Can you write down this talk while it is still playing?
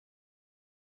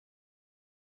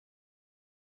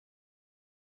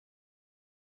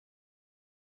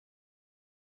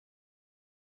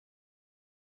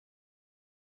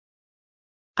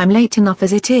I'm late enough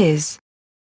as it is.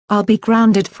 I'll be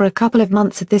grounded for a couple of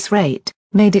months at this rate.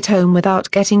 Made it home without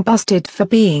getting busted for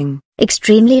being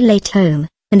extremely late home,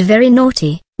 and very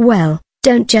naughty. Well,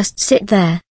 don't just sit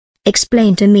there.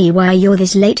 Explain to me why you're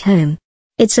this late home.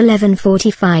 It's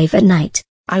 11:45 at night.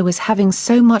 I was having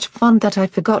so much fun that I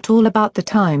forgot all about the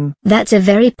time. That's a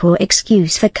very poor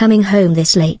excuse for coming home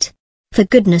this late. For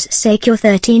goodness sake, you're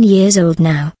 13 years old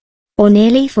now. Or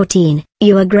nearly 14,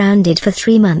 you are grounded for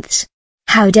 3 months.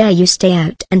 How dare you stay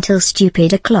out until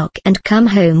stupid o'clock and come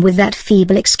home with that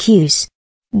feeble excuse?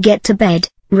 Get to bed,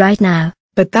 right now.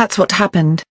 But that's what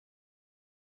happened.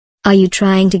 Are you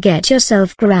trying to get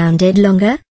yourself grounded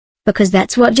longer? Because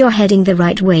that's what you're heading the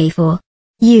right way for.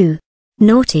 You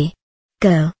naughty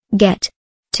girl, get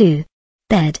to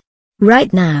bed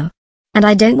right now. And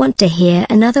I don't want to hear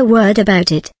another word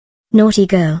about it. Naughty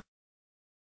girl.